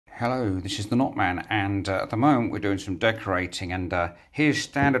Hello, this is the Knotman, and at the moment we're doing some decorating, and here's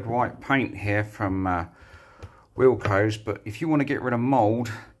standard white paint here from WILCO's, but if you want to get rid of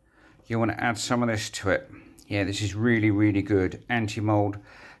mould, you want to add some of this to it. Yeah, this is really good anti-mould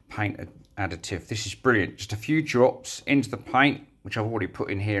paint additive. This is brilliant. Just a few drops into the paint, which I've already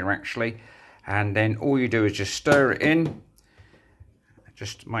put in here actually, and then all you do is just stir it in,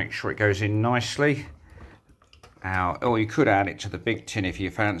 just make sure it goes in nicely. Or you could add it to the big tin if you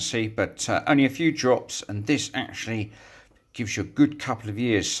fancy, but only a few drops, and this actually gives you a good couple of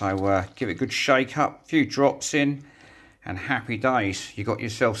years. So give it a good shake up, a few drops in, and happy days. You got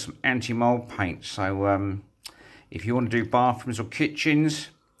yourself some anti-mould paint. So if you want to do bathrooms or kitchens,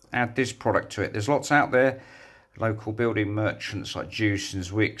 add this product to it. There's lots out there, local building merchants like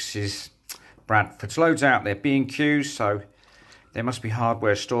Jewson's, Wicks's, Bradford's, loads out there, B&Q's, so there must be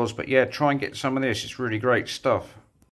hardware stores, but yeah, try and get some of this. It's really great stuff.